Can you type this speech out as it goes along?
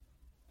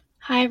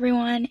Hi,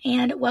 everyone,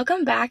 and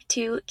welcome back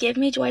to Give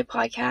Me Joy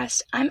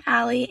podcast. I'm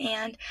Allie,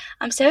 and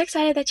I'm so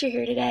excited that you're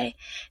here today.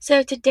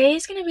 So, today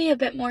is going to be a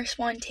bit more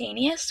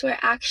spontaneous. We're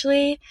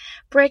actually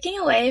breaking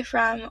away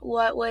from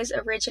what was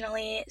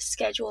originally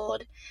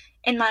scheduled,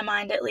 in my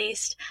mind at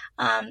least,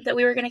 that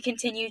we were going to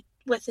continue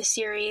with the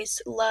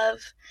series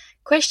Love ?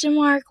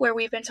 Where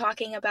we've been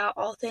talking about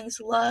all things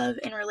love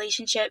and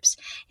relationships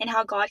and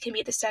how God can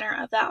be at the center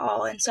of that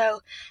all. And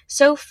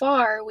so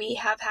far we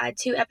have had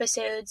 2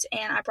 episodes,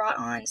 and I brought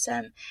on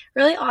some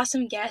really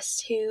awesome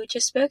guests who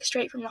just spoke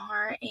straight from the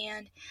heart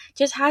and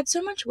just had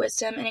so much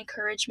wisdom and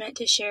encouragement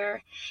to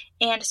share.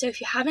 And so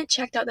if you haven't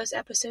checked out those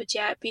episodes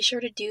yet, be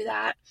sure to do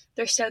that.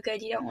 They're so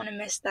good, you don't want to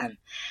miss them.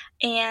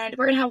 And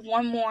we're going to have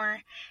one more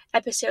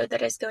episode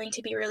that is going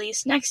to be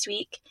released next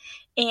week,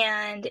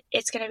 and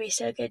it's going to be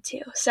so good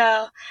too.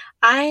 So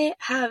I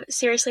have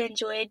seriously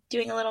enjoyed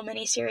doing a little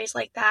mini series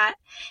like that,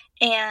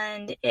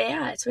 and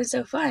yeah, it's been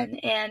so fun,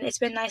 and it's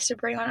been nice to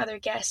bring on other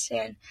guests,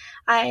 and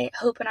I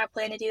hope and I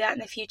plan to do that in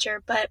the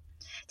future. But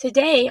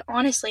today,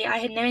 honestly, I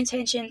had no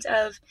intentions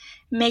of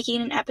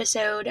making an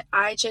episode.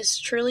 I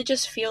just truly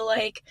just feel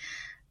like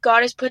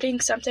God is putting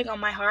something on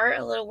my heart,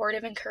 a little word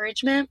of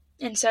encouragement.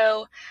 And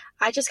so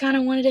I just kind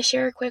of wanted to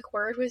share a quick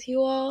word with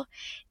you all.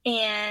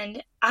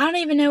 And I don't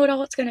even know what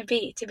all it's going to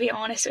be, to be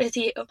honest with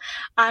you.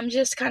 I'm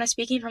just kind of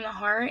speaking from the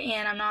heart,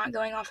 and I'm not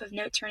going off of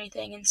notes or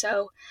anything. And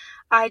so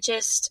I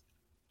just,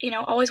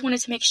 always wanted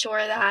to make sure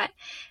that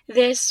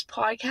this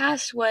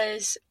podcast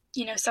was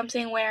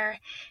something where,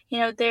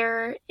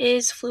 there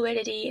is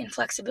fluidity and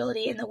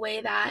flexibility in the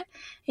way that,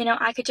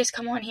 I could just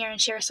come on here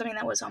and share something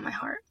that was on my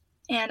heart.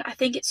 And I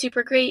think it's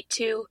super great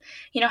to,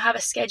 have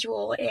a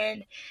schedule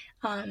and,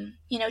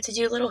 to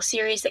do little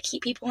series that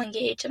keep people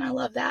engaged. And I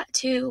love that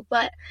too.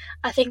 But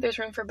I think there's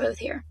room for both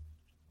here.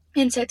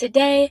 And so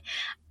today,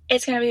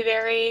 it's going to be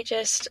very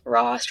just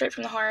raw, straight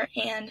from the heart.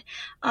 And,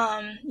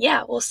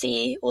 we'll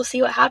see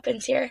what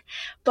happens here.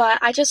 But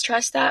I just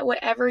trust that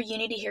whatever you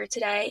need to hear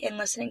today in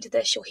listening to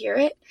this, you'll hear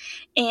it.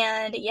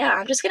 And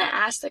I'm just going to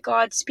ask that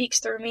God speaks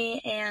through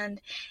me.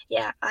 And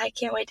I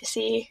can't wait to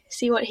see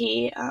what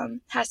he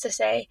has to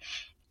say.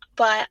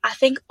 But I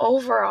think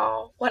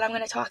overall, what I'm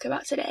going to talk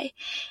about today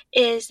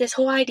is this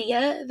whole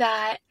idea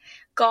that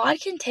God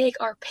can take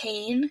our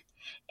pain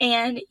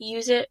and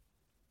use it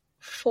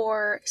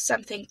for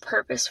something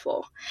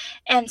purposeful.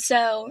 And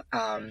so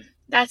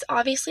that's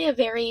obviously a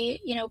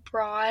very,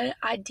 broad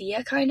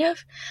idea kind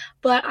of,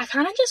 but I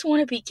kind of just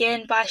want to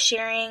begin by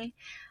sharing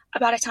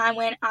about a time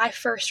when I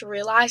first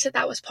realized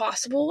that was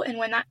possible, and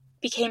when that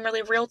became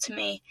really real to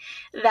me,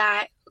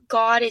 that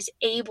God is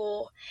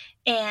able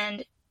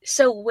and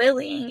so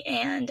willing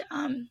and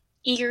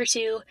eager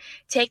to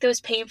take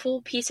those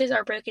painful pieces,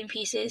 our broken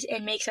pieces,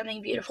 and make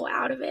something beautiful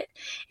out of it.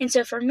 And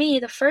so for me,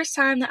 the first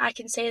time that I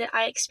can say that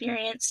I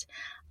experienced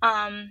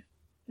that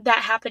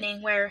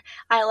happening, where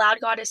I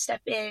allowed God to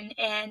step in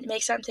and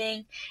make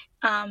something,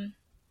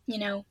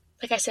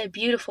 like I said,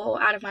 beautiful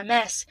out of my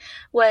mess,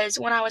 was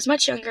when I was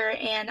much younger,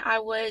 and I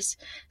was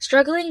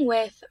struggling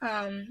with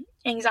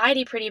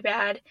anxiety pretty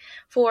bad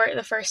for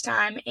the first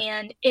time.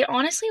 And it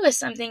honestly was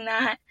something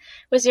that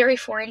was very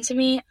foreign to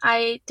me.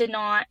 I did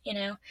not,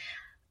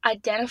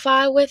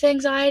 identify with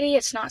anxiety.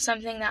 It's not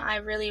something that I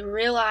really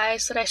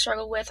realized that I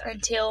struggled with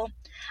until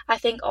I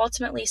think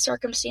ultimately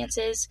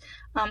circumstances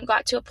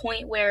got to a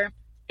point where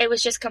it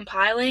was just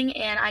compiling,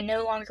 and I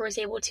no longer was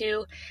able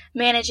to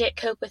manage it,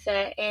 cope with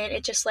it, and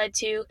it just led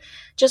to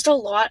just a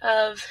lot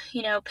of,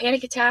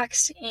 panic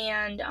attacks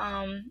and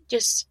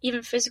just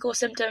even physical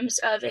symptoms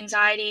of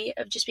anxiety,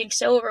 of just being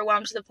so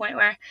overwhelmed to the point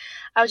where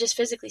I was just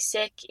physically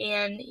sick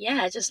and,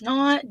 just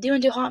not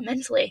doing too hot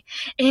mentally.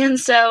 And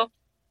so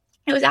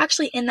it was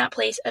actually in that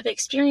place of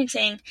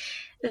experiencing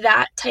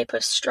that type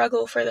of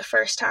struggle for the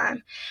first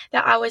time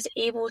that I was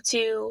able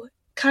to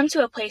come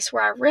to a place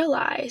where I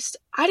realized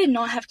I did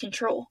not have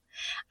control.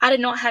 I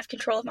did not have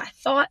control of my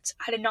thoughts.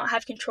 I did not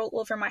have control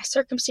over my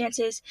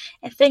circumstances,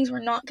 and things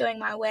were not going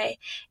my way.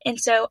 And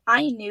so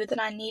I knew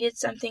that I needed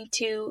something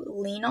to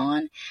lean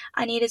on.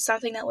 I needed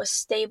something that was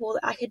stable,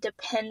 that I could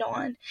depend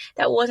on,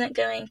 that wasn't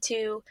going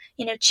to,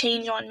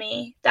 change on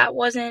me, that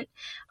wasn't,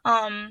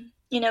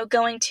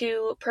 going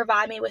to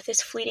provide me with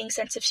this fleeting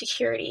sense of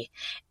security.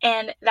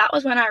 And that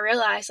was when I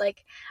realized,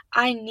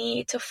 I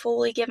need to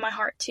fully give my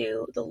heart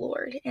to the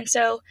Lord. And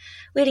so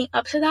leading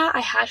up to that, I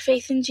had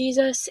faith in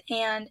Jesus,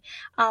 and,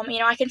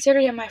 I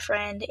considered him my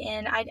friend,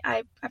 and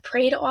I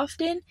prayed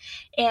often,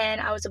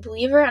 and I was a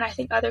believer, and I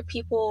think other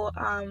people,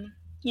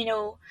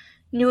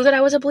 knew that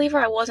I was a believer.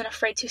 I wasn't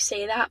afraid to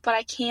say that, but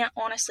I can't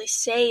honestly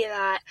say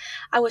that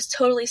I was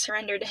totally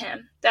surrendered to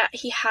him, that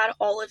he had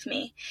all of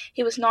me.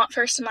 He was not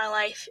first in my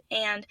life,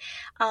 and,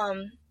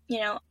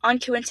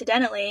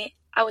 uncoincidentally,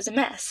 I was a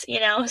mess,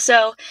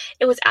 so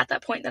it was at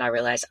that point that I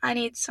realized I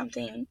need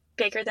something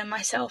bigger than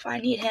myself. I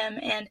need him,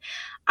 and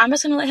I'm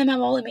just going to let him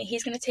have all of me.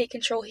 He's going to take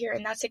control here.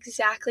 And that's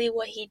exactly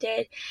what he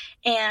did.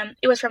 And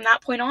it was from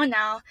that point on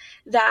now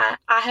that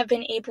I have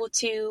been able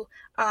to,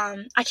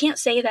 I can't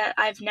say that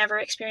I've never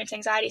experienced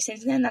anxiety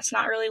since then. That's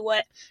not really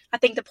what I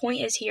think the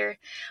point is here.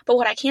 But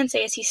what I can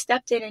say is he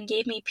stepped in and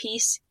gave me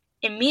peace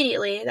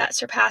immediately that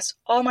surpassed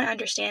all my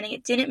understanding.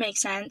 It didn't make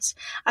sense.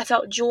 I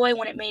felt joy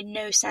when it made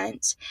no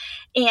sense.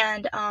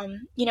 And,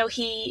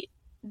 he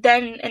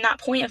then, in that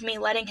point of me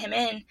letting him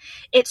in,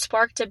 it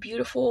sparked a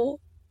beautiful,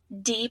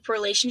 deep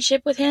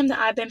relationship with him that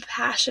I've been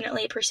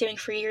passionately pursuing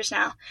for years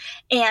now.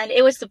 And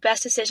it was the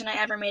best decision I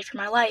ever made for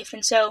my life.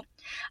 And so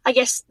I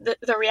guess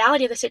the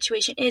reality of the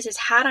situation is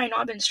had I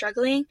not been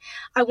struggling,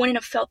 I wouldn't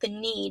have felt the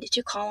need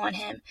to call on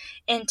him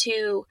and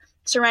to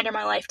surrender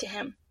my life to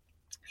him.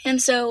 And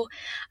so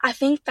I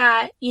think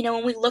that,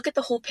 when we look at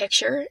the whole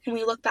picture and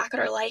we look back at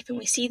our life and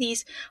we see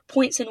these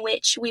points in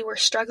which we were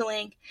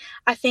struggling,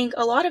 I think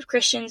a lot of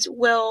Christians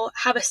will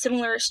have a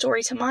similar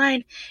story to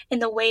mine in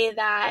the way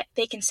that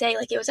they can say,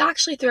 like, it was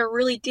actually through a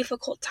really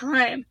difficult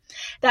time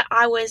that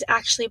I was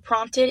actually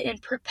prompted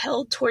and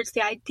propelled towards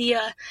the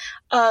idea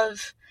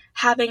of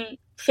having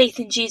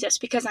faith in Jesus,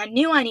 because I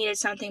knew I needed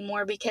something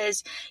more,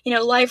 because,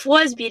 life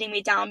was beating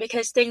me down,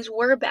 because things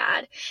were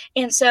bad.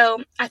 And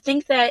so I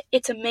think that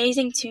it's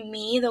amazing to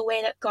me the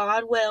way that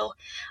God will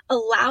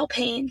allow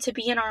pain to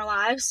be in our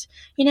lives,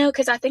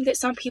 because I think that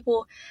some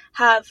people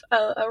have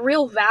a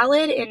real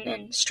valid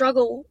and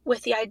struggle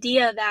with the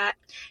idea that,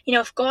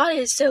 if God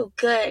is so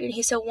good and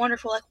he's so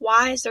wonderful, like,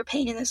 why is there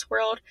pain in this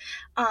world?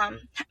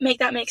 Make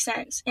that make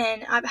sense.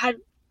 And I've had,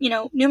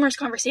 numerous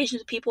conversations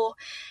with people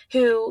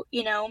who,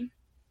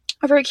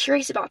 are very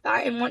curious about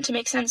that and want to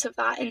make sense of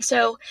that. And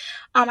so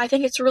I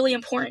think it's really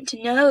important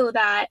to know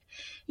that,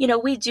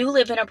 we do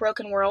live in a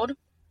broken world,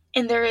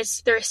 and there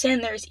is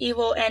sin, there's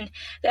evil, and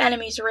the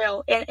enemy's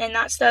real. And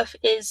that stuff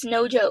is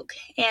no joke.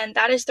 And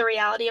that is the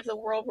reality of the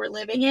world we're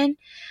living in.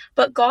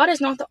 But God is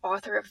not the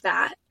author of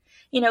that.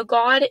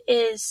 God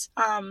is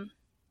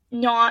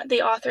not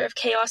the author of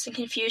chaos and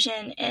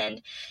confusion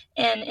and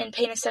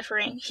pain and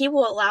suffering. He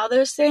will allow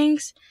those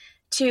things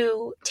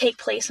to take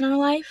place in our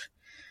life.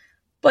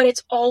 But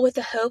it's all with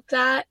the hope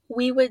that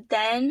we would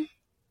then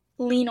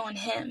lean on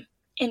him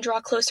and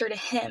draw closer to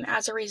him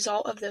as a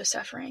result of those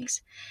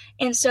sufferings.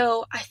 And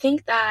so I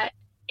think that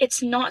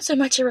it's not so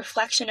much a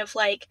reflection of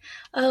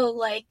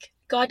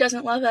God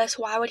doesn't love us,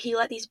 why would he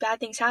let these bad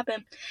things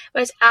happen?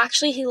 But it's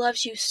actually he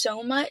loves you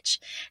so much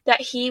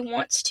that he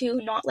wants to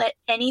not let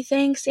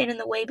anything stand in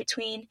the way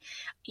between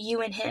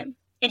you and him.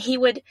 And he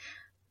would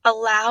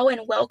allow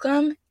and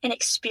welcome an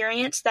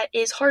experience that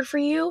is hard for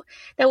you,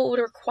 that would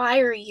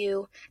require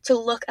you to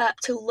look up,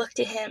 to look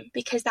to him,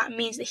 because that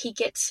means that he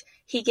gets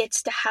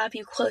to have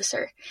you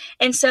closer.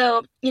 And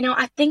so,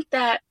 I think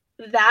that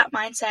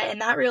mindset and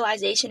that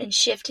realization and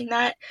shifting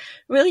that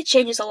really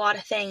changes a lot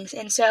of things.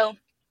 And so,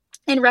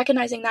 in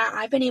recognizing that,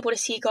 I've been able to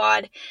see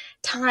God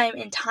time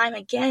and time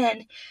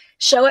again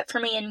show it for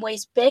me in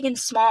ways big and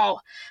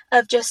small,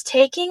 of just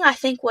taking, I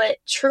think, what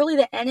truly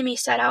the enemy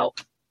set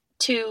out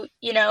to,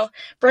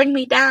 bring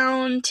me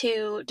down,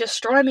 to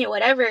destroy me,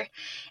 whatever,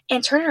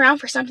 and turn it around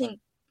for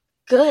something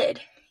good,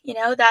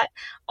 that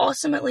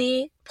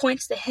ultimately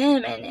points to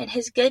him and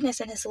his goodness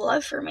and his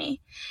love for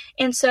me.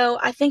 And so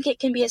I think it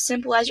can be as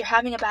simple as you're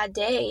having a bad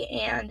day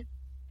and,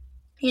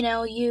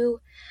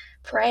 you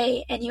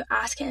pray and you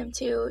ask him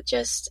to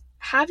just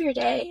have your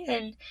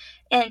day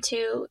and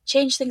to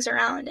change things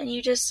around. And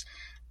you just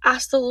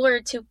ask the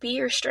Lord to be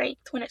your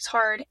strength when it's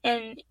hard,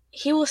 and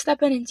he will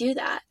step in and do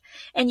that.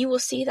 And you will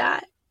see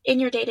that in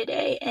your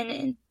day-to-day and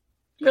in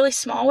really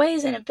small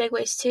ways and in big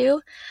ways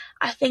too.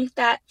 I think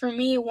that for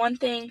me, one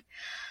thing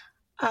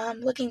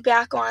looking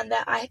back on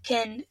that I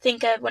can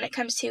think of when it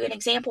comes to an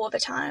example of a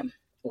time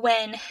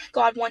when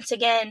God once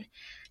again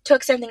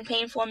took something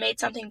painful and made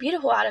something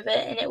beautiful out of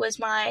it, and it was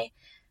my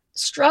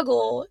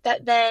struggle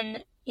that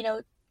then,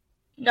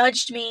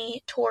 nudged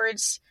me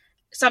towards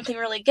something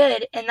really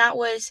good. And that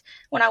was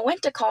when I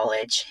went to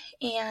college,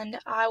 and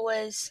I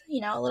was,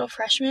 a little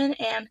freshman,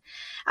 and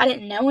I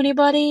didn't know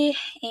anybody.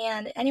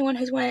 And anyone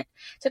who's went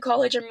to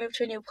college or moved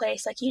to a new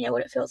place,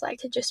 what it feels like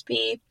to just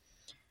be,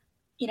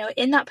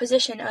 in that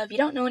position of you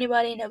don't know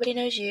anybody, nobody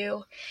knows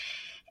you,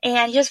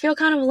 and you just feel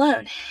kind of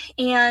alone.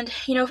 And,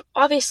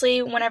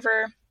 obviously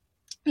whenever,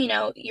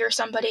 if you're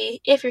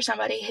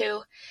somebody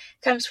who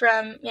comes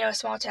from, a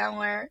small town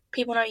where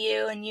people know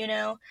you and you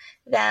know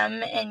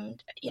them,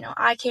 and,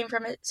 I came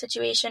from a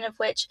situation of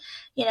which,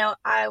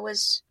 I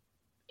was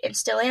and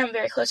still am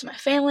very close to my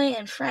family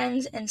and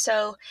friends. And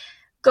so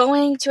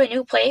going to a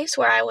new place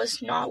where I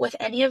was not with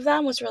any of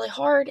them was really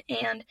hard,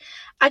 and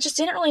I just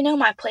didn't really know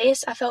my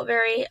place. I felt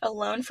very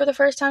alone for the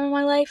first time in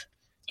my life.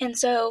 And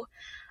so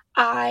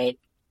I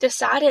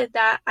decided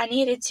that I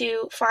needed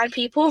to find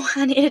people.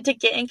 I needed to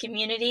get in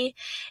community.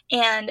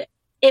 And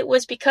it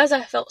was because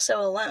I felt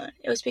so alone.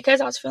 It was because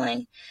I was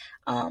feeling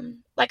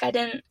like I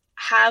didn't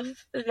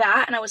have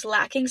that and I was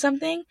lacking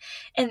something,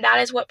 and that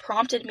is what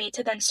prompted me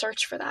to then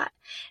search for that.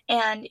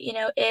 And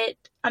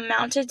it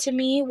amounted to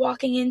me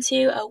walking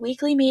into a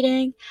weekly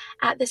meeting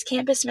at this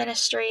campus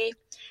ministry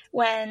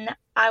when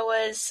I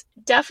was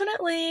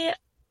definitely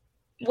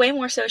way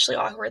more socially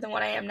awkward than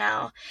what I am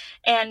now,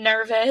 and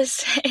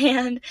nervous,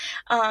 and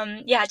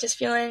just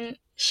feeling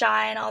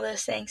shy and all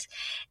those things.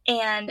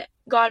 And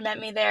God met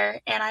me there,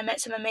 and I met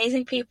some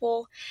amazing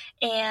people,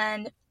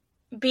 and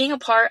being a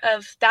part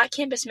of that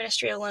campus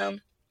ministry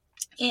alone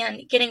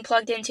and getting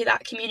plugged into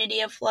that community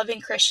of loving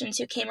Christians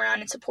who came around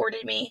and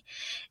supported me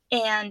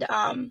and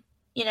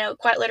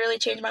quite literally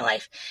changed my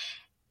life,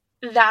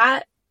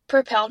 that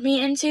propelled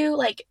me into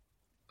like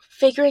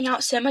figuring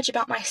out so much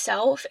about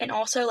myself and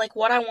also like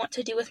what I want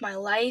to do with my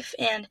life.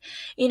 And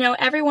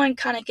everyone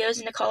kind of goes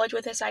into college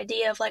with this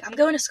idea of like, I'm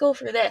going to school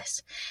for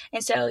this.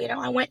 And so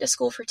I went to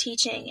school for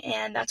teaching,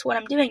 and that's what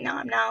I'm doing now.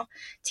 I'm now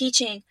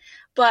teaching.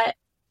 But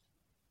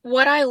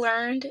what I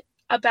learned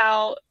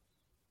about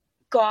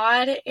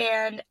God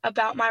and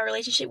about my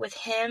relationship with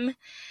Him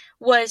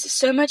was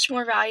so much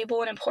more valuable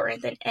and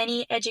important than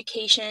any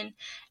education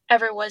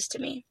ever was to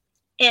me.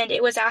 And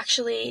it was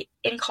actually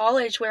in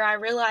college where I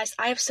realized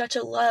I have such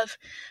a love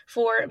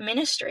for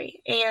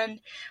ministry and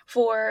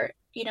for,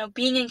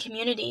 being in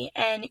community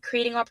and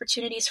creating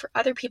opportunities for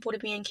other people to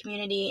be in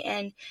community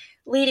and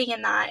leading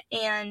in that.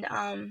 And,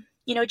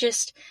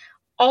 just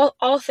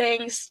all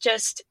things,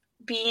 just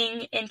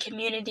being in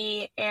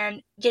community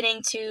and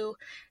getting to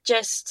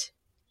just,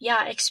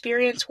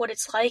 experience what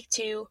it's like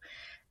to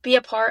be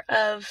a part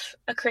of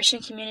a Christian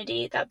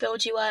community that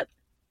builds you up.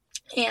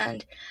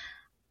 And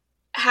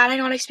had I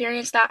not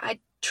experienced that, I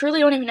truly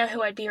don't even know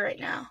who I'd be right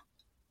now.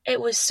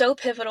 It was so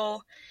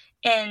pivotal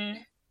in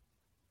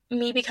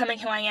me becoming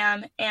who I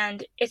am,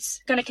 and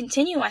it's going to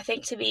continue, I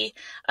think, to be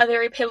a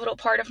very pivotal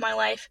part of my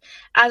life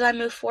as I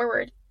move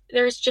forward.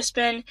 There's just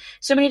been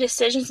so many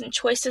decisions and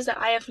choices that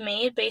I have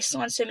made based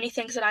on so many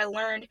things that I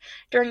learned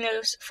during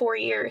those 4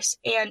 years.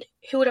 And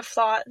who would have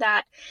thought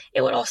that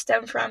it would all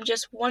stem from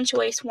just one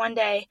choice one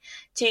day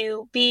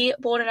to be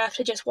bold enough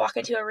to just walk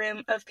into a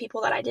room of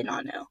people that I did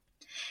not know.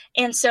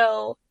 And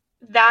so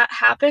that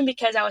happened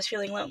because I was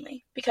feeling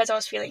lonely, because I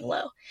was feeling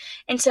low.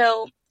 And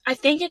so I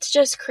think it's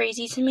just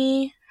crazy to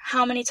me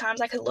how many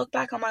times I could look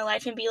back on my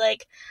life and be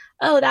like,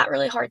 oh, that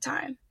really hard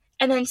time.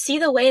 And then see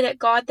the way that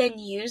God then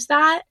used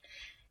that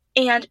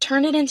and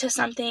turned it into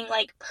something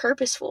like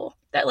purposeful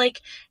that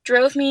like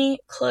drove me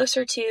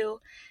closer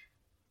to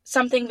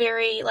something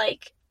very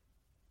like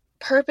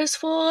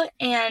purposeful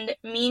and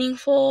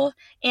meaningful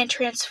and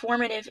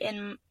transformative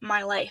in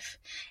my life.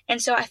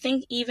 And so I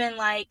think even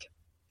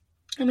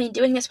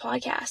doing this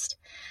podcast,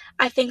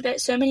 I think that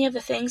so many of the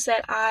things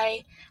that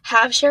I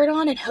have shared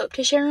on and hope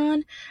to share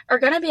on are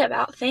going to be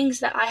about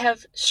things that I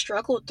have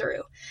struggled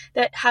through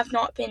that have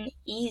not been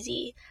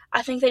easy.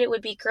 I think that it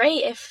would be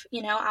great if,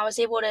 I was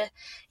able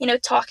to,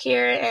 talk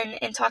here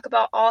and talk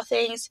about all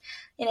things,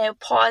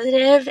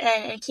 positive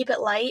and keep it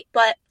light.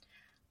 But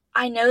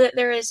I know that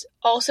there is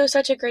also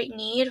such a great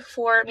need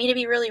for me to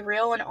be really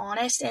real and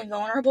honest and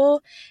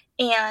vulnerable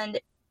and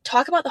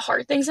talk about the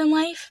hard things in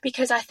life,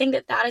 because I think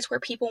that that is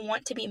where people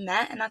want to be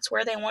met, and that's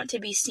where they want to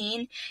be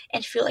seen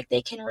and feel like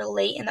they can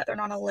relate and that they're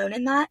not alone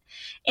in that.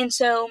 And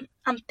so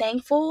I'm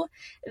thankful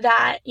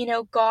that,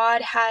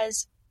 God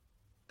has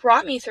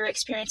brought me through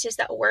experiences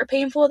that were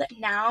painful, that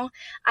now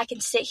I can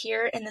sit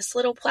here in this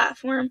little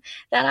platform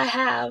that I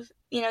have,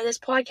 this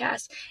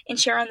podcast, and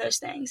share on those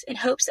things in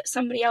hopes that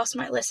somebody else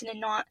might listen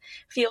and not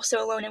feel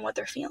so alone in what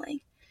they're feeling.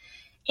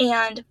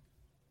 And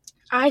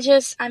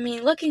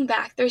looking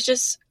back, there's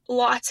just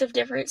lots of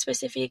different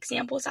specific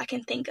examples I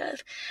can think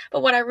of.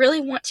 But what I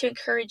really want to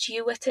encourage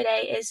you with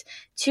today is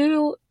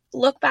to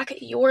look back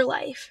at your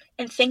life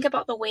and think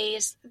about the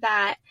ways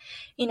that,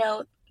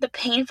 the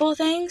painful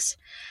things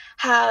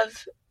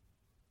have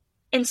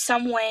in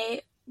some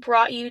way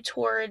brought you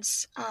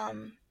towards,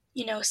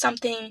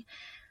 something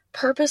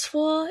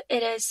purposeful.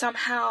 It has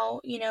somehow,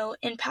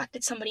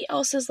 impacted somebody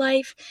else's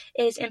life.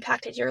 It has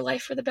impacted your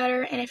life for the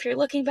better. And if you're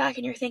looking back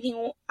and you're thinking,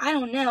 well, I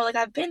don't know, like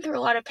I've been through a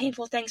lot of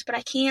painful things, but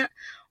I can't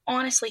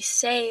honestly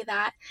say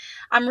that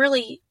I'm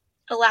really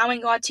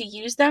allowing God to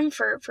use them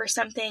for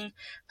something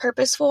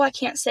purposeful. I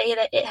can't say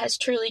that it has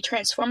truly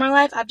transformed my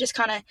life. I've just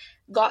kind of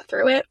got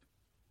through it.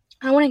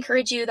 I want to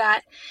encourage you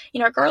that,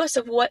 regardless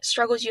of what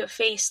struggles you have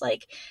faced,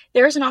 like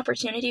there's an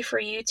opportunity for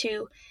you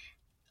to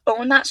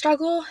own that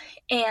struggle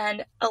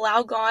and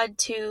allow God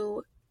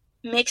to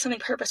make something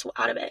purposeful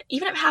out of it,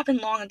 even if it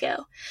happened long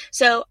ago.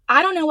 So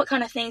I don't know what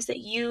kind of things that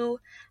you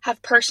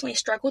have personally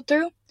struggled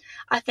through.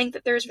 I think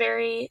that there's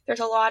a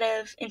lot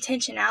of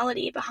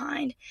intentionality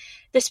behind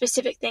the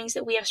specific things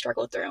that we have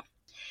struggled through.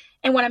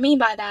 And what I mean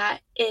by that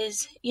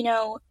is,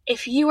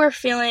 if you are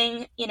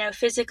feeling,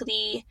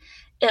 physically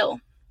ill,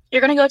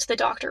 you're going to go to the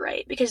doctor,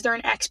 right? Because they're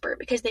an expert,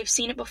 because they've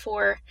seen it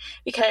before,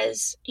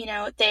 because,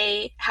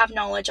 they have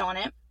knowledge on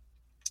it.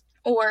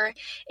 Or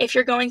if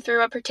you're going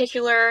through a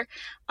particular,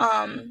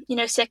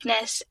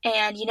 sickness,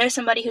 and you know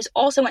somebody who's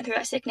also went through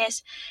that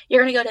sickness,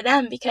 you're going to go to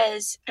them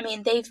because,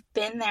 they've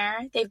been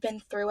there, they've been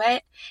through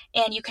it,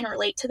 and you can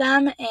relate to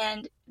them,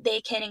 and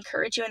they can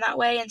encourage you in that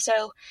way. And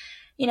so,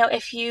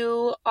 if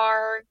you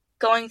are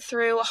going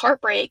through a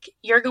heartbreak,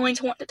 you're going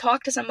to want to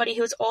talk to somebody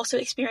who's also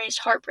experienced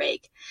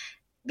heartbreak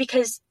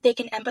because they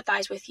can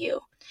empathize with you.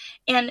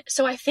 And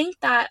so I think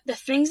that the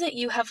things that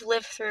you have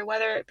lived through,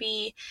 whether it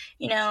be,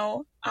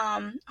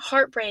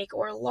 heartbreak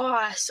or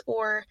loss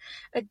or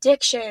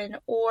addiction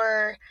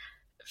or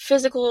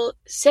physical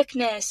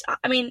sickness,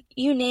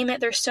 you name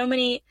it, there's so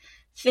many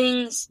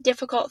things,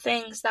 difficult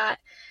things that,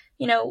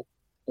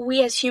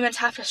 we as humans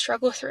have to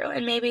struggle through.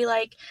 And maybe you're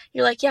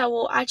like, yeah,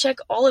 well, I check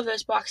all of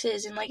those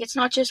boxes, and it's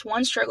not just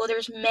one struggle.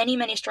 There's many,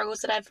 many struggles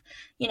that I've,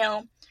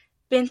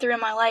 been through in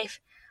my life.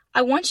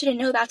 I want you to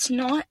know that's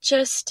not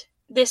just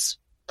this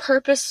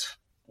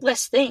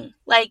purposeless thing.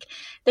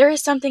 There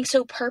is something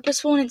so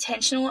purposeful and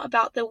intentional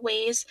about the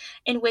ways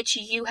in which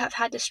you have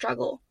had to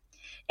struggle.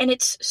 And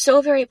it's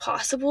so very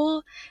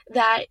possible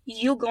that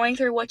you going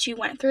through what you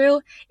went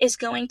through is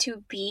going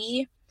to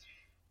be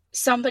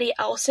somebody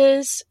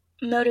else's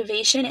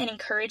motivation and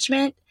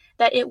encouragement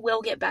that it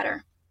will get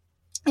better.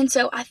 And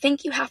so I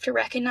think you have to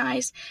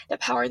recognize the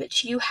power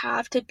that you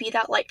have to be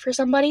that light for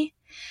somebody,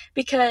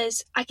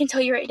 because I can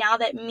tell you right now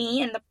that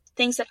me and the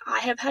things that I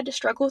have had to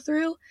struggle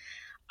through,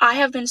 I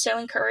have been so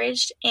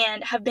encouraged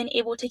and have been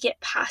able to get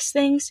past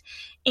things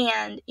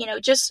and,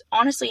 just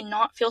honestly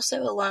not feel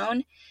so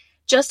alone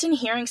just in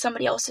hearing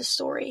somebody else's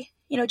story,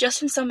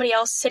 just in somebody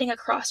else sitting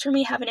across from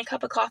me having a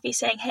cup of coffee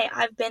saying, hey,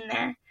 I've been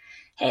there.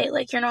 Hey,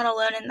 you're not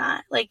alone in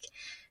that.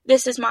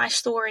 This is my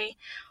story.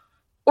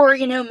 Or,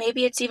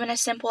 maybe it's even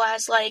as simple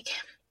as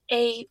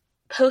a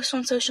post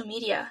on social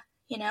media.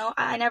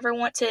 I never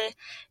want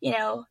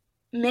to,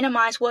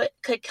 minimize what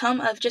could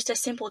come of just a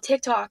simple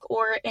TikTok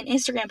or an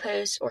Instagram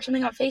post or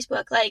something on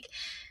Facebook.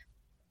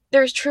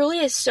 There's truly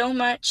is so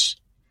much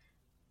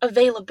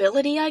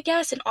availability, I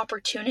guess, and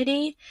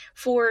opportunity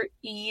for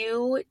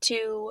you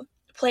to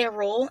play a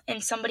role in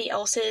somebody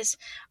else's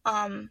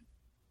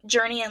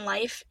journey in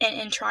life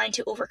and trying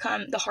to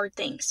overcome the hard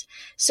things.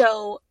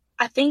 So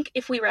I think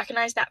if we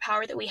recognize that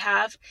power that we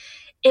have,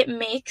 it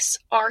makes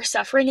our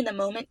suffering in the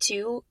moment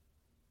too,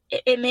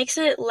 it makes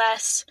it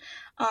less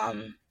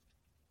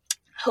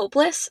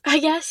hopeless, I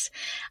guess.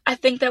 I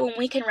think that when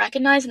we can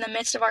recognize in the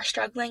midst of our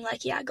struggling,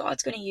 yeah,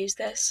 God's going to use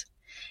this.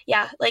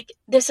 Yeah,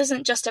 this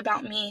isn't just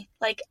about me.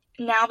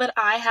 Now that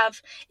I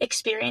have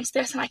experienced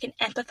this and I can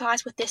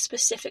empathize with this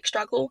specific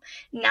struggle,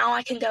 now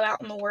I can go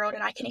out in the world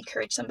and I can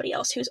encourage somebody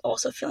else who's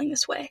also feeling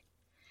this way.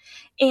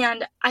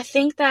 And I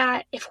think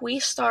that if we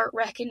start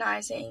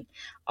recognizing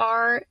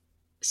our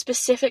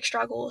specific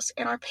struggles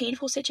and our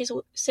painful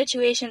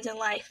situations in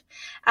life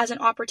as an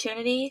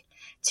opportunity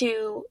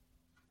to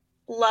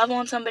love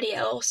on somebody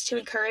else, to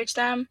encourage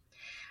them,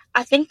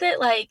 I think that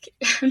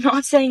I'm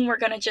not saying we're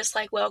gonna just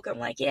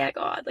welcome, yeah,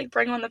 God,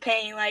 bring on the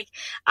pain. I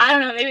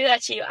don't know, maybe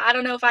that's you. I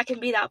don't know if I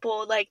can be that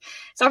bold.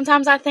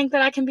 Sometimes I think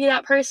that I can be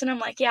that person.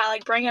 I'm yeah,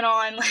 bring it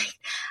on.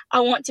 I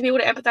want to be able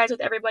to empathize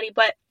with everybody,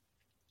 but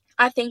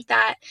I think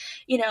that,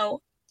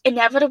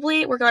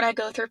 inevitably we're gonna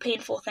go through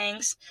painful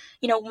things.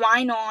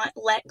 Why not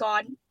let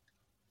God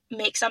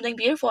make something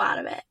beautiful out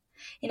of it?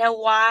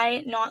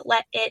 Why not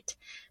let it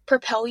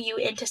propel you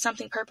into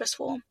something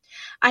purposeful?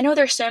 I know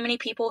there's so many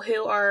people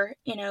who are,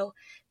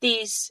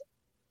 these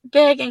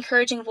big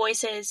encouraging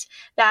voices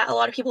that a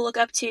lot of people look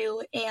up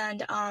to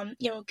and,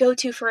 go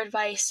to for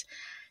advice.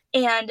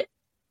 And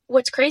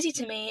what's crazy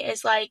to me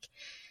is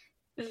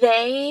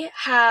they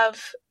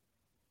have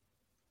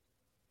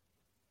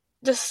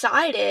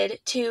decided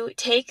to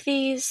take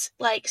these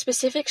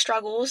specific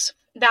struggles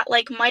that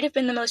might have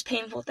been the most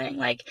painful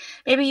thing.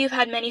 Maybe you've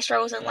had many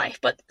struggles in life,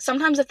 but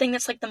sometimes the thing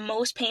that's the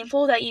most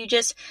painful that you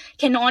just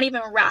cannot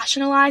even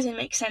rationalize and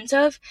make sense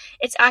of,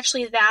 it's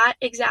actually that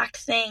exact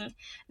thing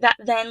that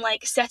then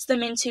sets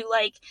them into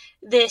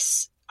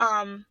this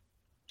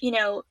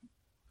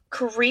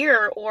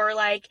career or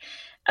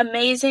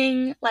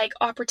amazing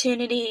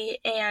opportunity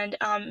and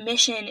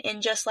mission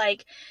in just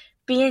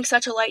being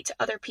such a light to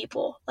other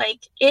people.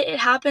 It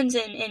happens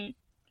in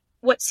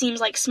what seems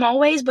like small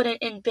ways, but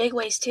in big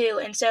ways too.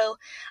 And so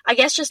I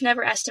guess just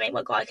never estimate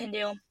what God can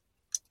do.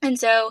 And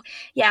so,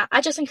 yeah,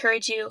 I just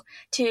encourage you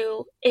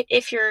to,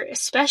 if you're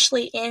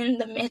especially in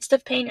the midst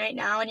of pain right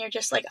now and you're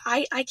just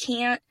I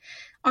can't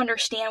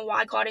understand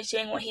why God is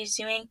doing what he's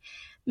doing,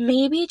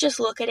 maybe just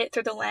look at it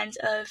through the lens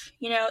of,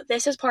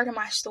 this is part of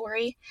my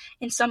story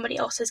and somebody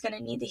else is going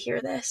to need to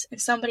hear this and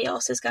somebody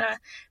else is going to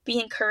be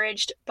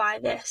encouraged by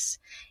this.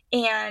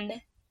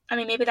 And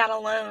maybe that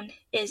alone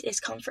is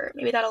comfort.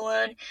 Maybe that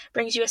alone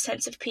brings you a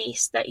sense of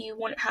peace that you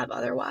wouldn't have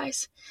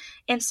otherwise.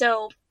 And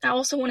so I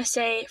also want to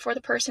say for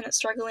the person that's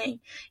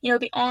struggling,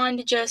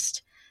 beyond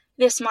just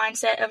this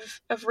mindset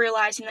of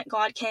realizing that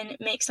God can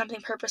make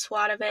something purposeful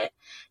out of it,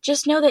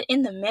 just know that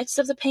in the midst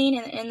of the pain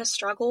and in the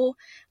struggle,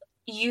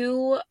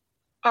 you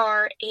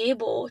are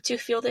able to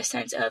feel this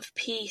sense of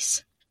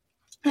peace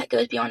that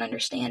goes beyond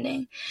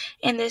understanding,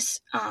 and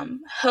this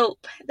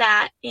hope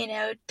that,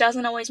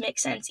 doesn't always make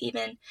sense,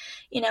 even,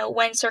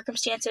 when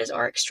circumstances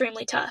are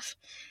extremely tough.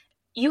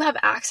 You have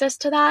access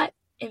to that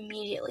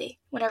immediately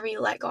whenever you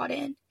let God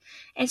in.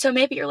 And so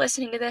maybe you're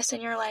listening to this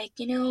and you're like,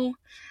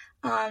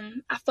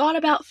 I've thought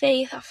about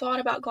faith, I've thought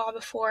about God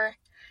before,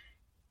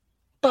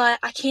 but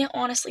I can't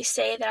honestly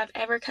say that I've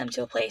ever come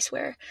to a place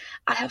where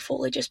I have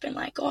fully just been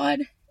like, God,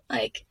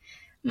 like,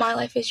 my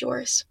life is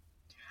yours.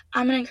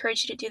 I'm going to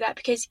encourage you to do that,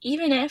 because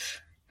even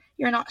if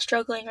you're not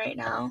struggling right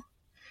now,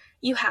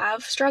 you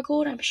have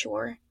struggled, I'm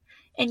sure,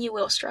 and you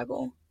will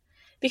struggle,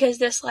 because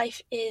this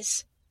life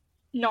is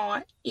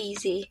not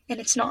easy and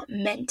it's not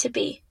meant to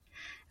be,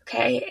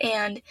 okay?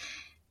 And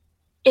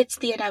it's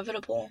the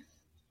inevitable.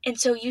 And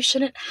so you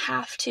shouldn't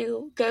have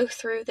to go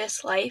through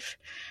this life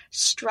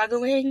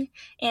struggling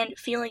and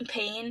feeling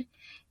pain,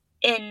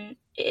 and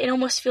it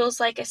almost feels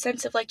like a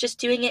sense of like just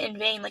doing it in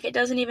vain. Like, it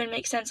doesn't even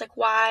make sense. Like,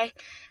 why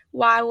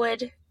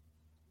would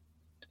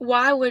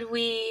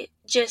we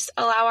just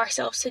allow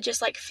ourselves to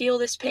just like feel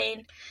this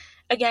pain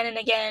again and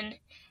again?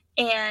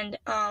 And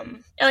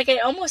like,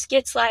 it almost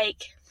gets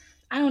like,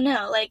 I don't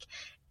know, like,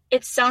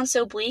 it sounds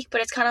so bleak,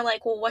 but it's kind of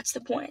like, well, what's the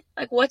point?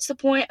 Like, what's the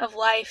point of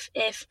life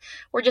if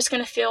we're just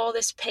going to feel all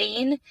this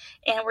pain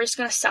and we're just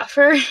going to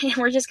suffer and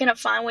we're just going to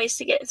find ways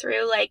to get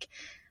through? Like,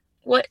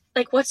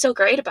 what's so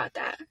great about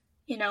that,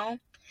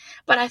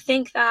 But I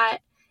think that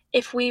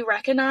if we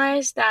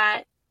recognize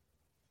that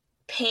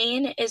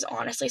pain is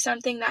honestly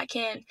something that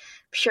can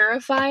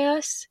purify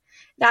us,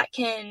 that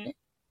can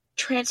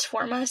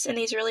transform us in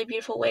these really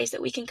beautiful ways,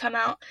 that we can come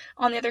out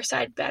on the other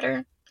side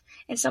better,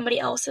 and somebody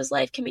else's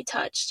life can be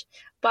touched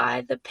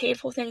by the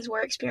painful things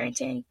we're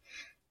experiencing,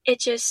 it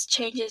just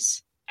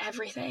changes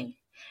everything.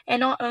 And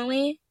not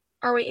only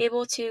are we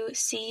able to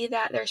see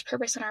that there's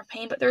purpose in our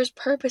pain, but there's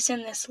purpose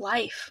in this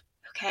life,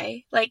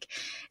 okay? Like,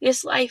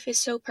 this life is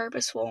so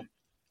purposeful.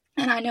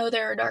 And I know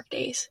there are dark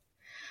days.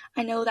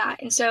 I know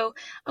that. And so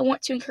I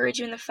want to encourage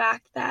you in the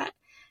fact that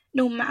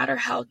no matter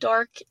how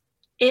dark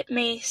it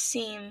may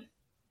seem,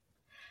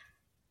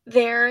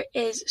 there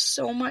is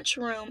so much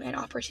room and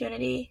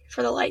opportunity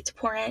for the light to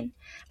pour in,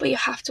 but you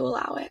have to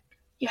allow it.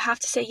 You have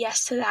to say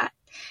yes to that.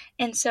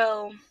 And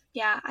so,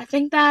 yeah, I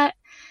think that's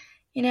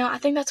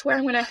where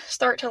I'm going to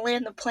start to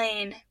land the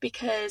plane,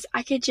 because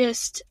I could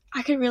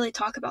really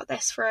talk about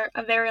this for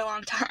a very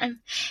long time,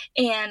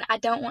 and I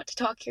don't want to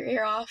talk your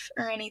ear off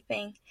or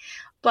anything,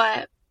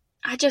 but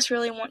I just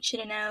really want you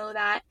to know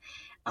that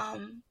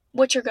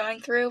what you're going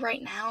through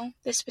right now,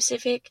 this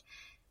specific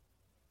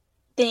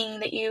thing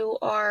that you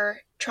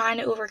are trying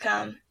to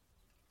overcome,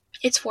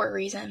 it's for a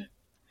reason.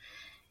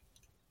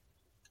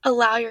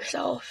 Allow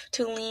yourself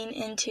to lean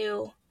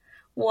into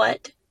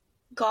what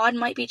God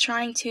might be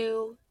trying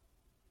to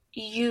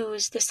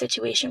use the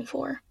situation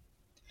for.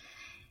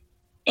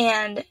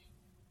 And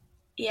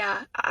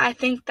yeah, I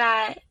think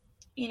that,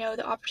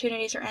 the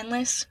opportunities are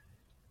endless.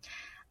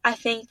 I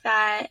think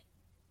that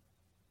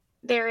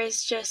there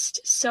is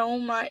just so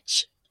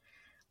much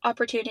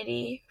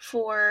opportunity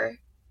for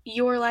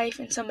your life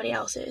and somebody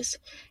else's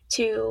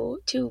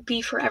to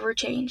be forever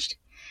changed,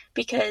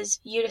 because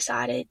you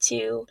decided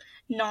to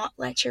not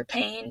let your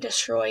pain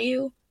destroy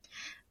you,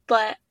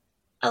 but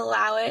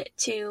allow it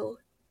to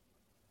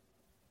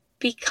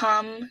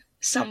become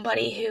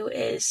somebody who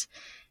is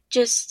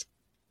just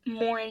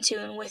more in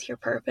tune with your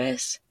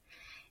purpose.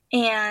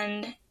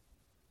 And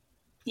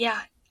yeah,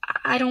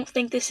 I don't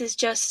think this is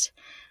just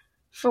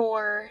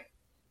for,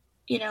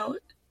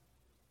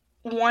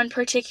 one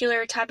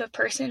particular type of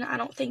person. I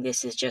don't think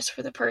this is just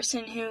for the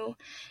person who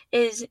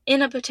is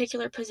in a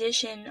particular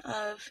position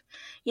of,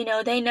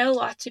 they know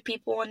lots of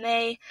people and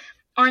they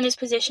are in this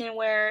position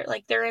where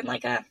like they're in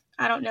like a,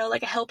 I don't know,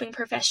 like a helping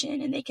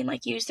profession, and they can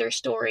like use their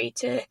story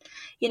to,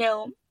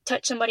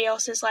 touch somebody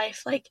else's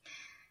life. Like,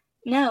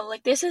 no,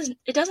 like, it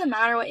doesn't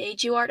matter what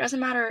age you are. It doesn't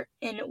matter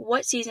in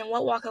what season,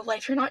 what walk of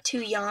life. You're not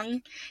too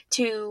young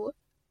to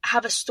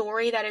have a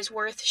story that is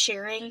worth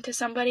sharing to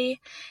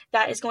somebody,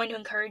 that is going to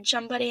encourage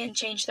somebody and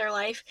change their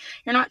life.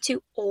 You're not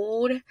too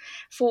old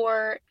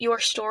for your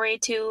story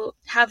to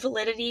have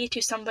validity to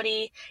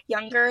somebody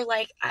younger.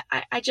 Like,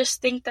 I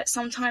just think that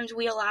sometimes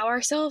we allow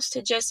ourselves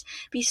to just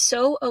be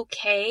so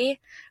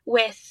okay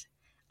with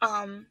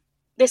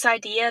this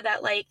idea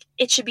that like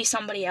it should be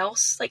somebody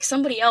else. Like,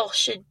 somebody else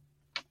should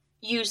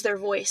use their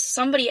voice.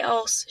 Somebody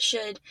else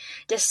should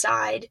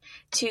decide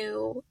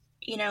to,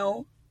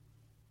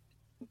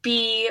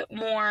 be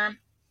more,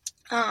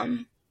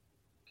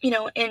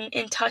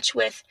 in touch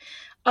with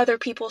other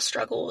people's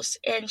struggles,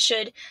 and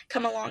should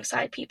come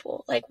alongside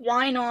people. Like,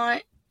 why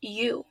not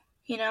you?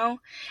 And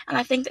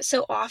I think that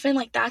so often,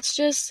 like, that's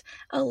just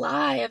a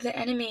lie of the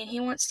enemy, and he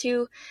wants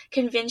to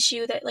convince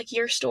you that like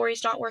your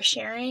story's not worth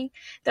sharing,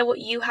 that what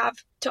you have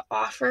to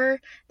offer,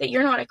 that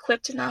you're not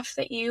equipped enough,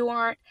 that you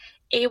aren't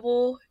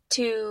able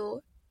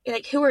to,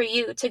 like, who are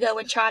you to go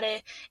and try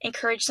to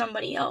encourage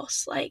somebody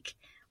else? Like,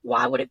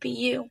 why would it be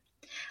you?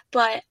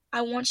 But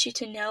I want you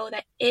to know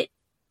that it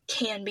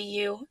can be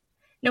you,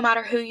 no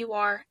matter who you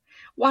are,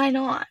 why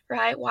not,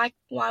 right?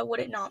 Why would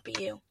it not be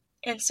you?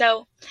 And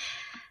so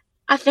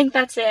I think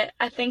that's it.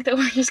 I think that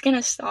we're just going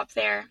to stop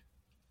there.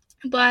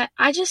 But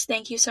I just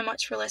thank you so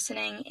much for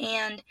listening.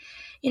 And,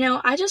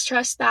 I just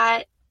trust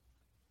that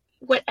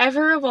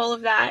whatever of all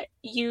of that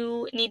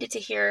you needed to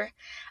hear,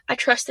 I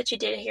trust that you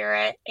did hear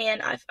it.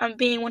 And I'm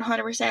being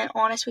 100%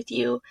 honest with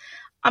you.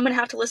 I'm going to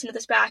have to listen to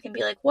this back and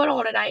be like, what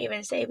all did I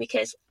even say?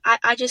 Because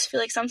I just feel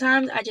like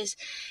sometimes I just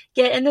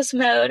get in this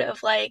mode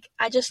of like,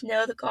 I just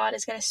know that God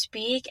is going to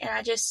speak and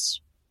I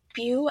just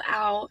spew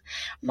out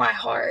my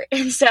heart.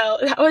 And so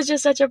that was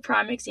just such a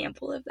prime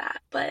example of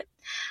that. But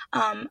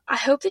I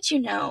hope that you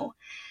know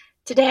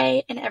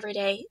today and every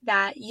day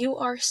that you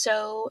are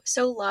so,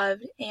 so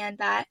loved and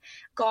that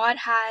God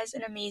has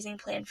an amazing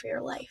plan for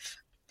your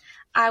life.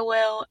 I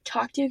will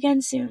talk to you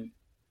again soon.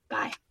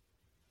 Bye.